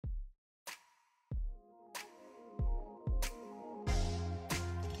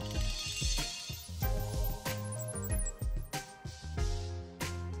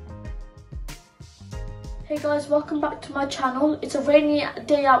Hey guys, welcome back to my channel. It's a rainy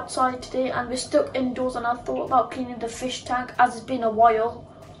day outside today and we're stuck indoors, and I thought about cleaning the fish tank as it's been a while.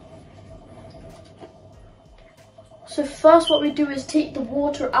 So first what we do is take the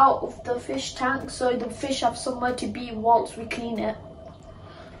water out of the fish tank so the fish have somewhere to be whilst we clean it.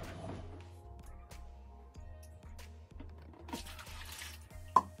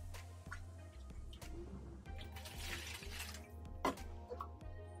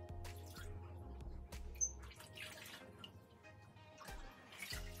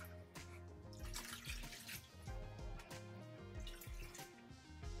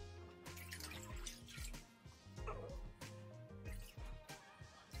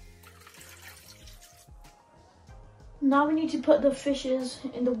 Now we need to put the fishes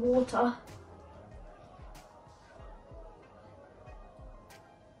in the water.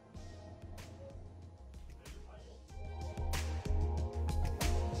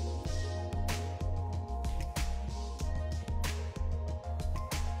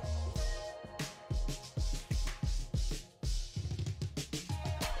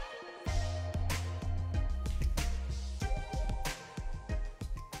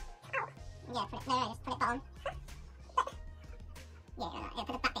 Yeah, put it, no, just put it on. Yeah, put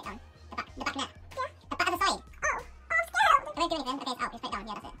the back bit on. The back net. Yeah. The back of the side. Oh, I'm scared. I don't do anything. Okay, it's out. Just put it down.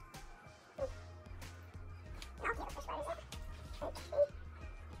 Yeah, that's it. I'll get the fish. Where is it? Okay.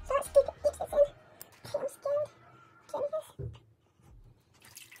 So let's keep this in. Okay, I'm scared. Can you this?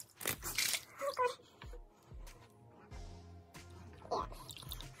 Oh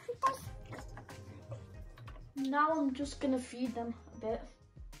god. Yeah. Now I'm just gonna feed them a bit.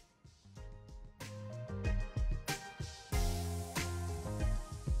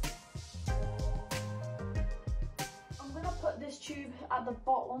 Put this tube at the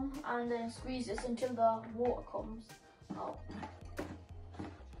bottom and then squeeze this until the water comes out.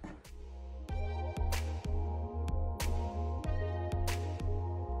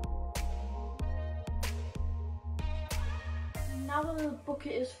 Now that the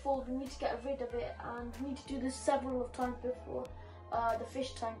bucket is full, we need to get rid of it, and we need to do this several times before the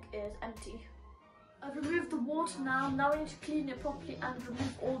fish tank is empty. I've removed the water now. Now we need to clean it properly and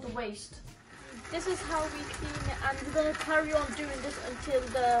remove all the waste. This is how we clean it, and we're going to carry on doing this until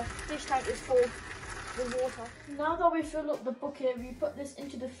the fish tank is full with water. Now that we fill up the bucket, we put this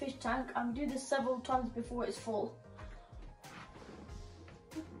into the fish tank and do this several times before it's full.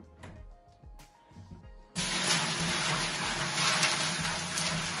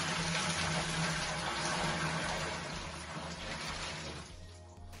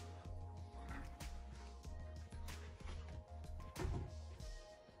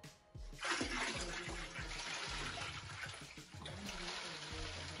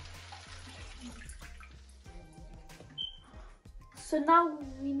 So now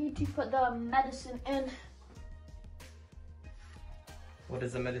we need to put the medicine in. What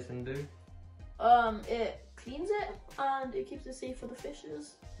does the medicine do? It cleans it and it keeps it safe for the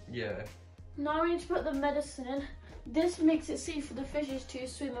fishes. Yeah. Now we need to put the medicine in. This makes it safe for the fishes to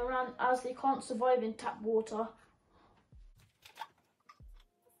swim around as they can't survive in tap water.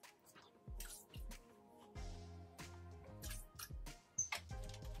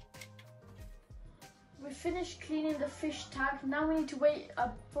 We finished cleaning the fish tank. Now we need to wait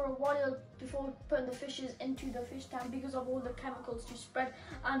for a while before putting the fishes into the fish tank because of all the chemicals to spread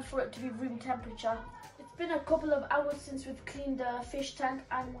and for it to be room temperature. It's been a couple of hours since we've cleaned the fish tank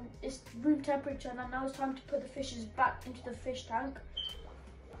and it's room temperature, and now it's time to put the fishes back into the fish tank.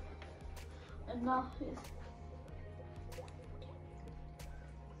 And now it's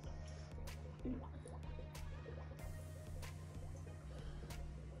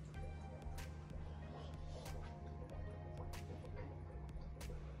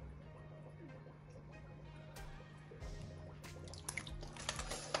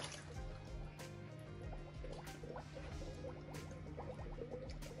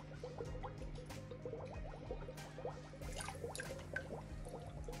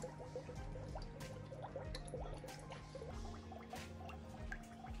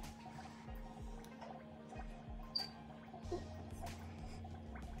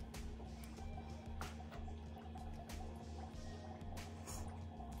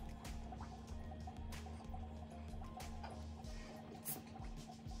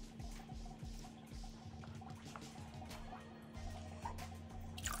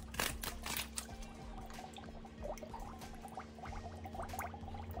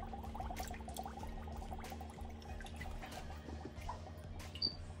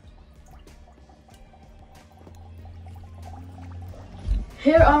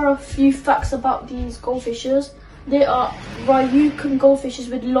Here are a few facts about these goldfishes. They are Ryukyu goldfishes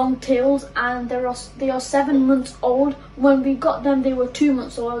with long tails, and they are 7 months old. When we got them, they were 2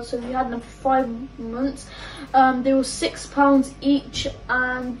 months old, so we had them for 5 months. They were £6 each,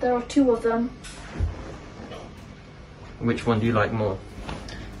 and there are 2 of them. Which one do you like more?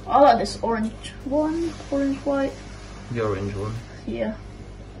 I like this orange one, orange white. The orange one. Yeah.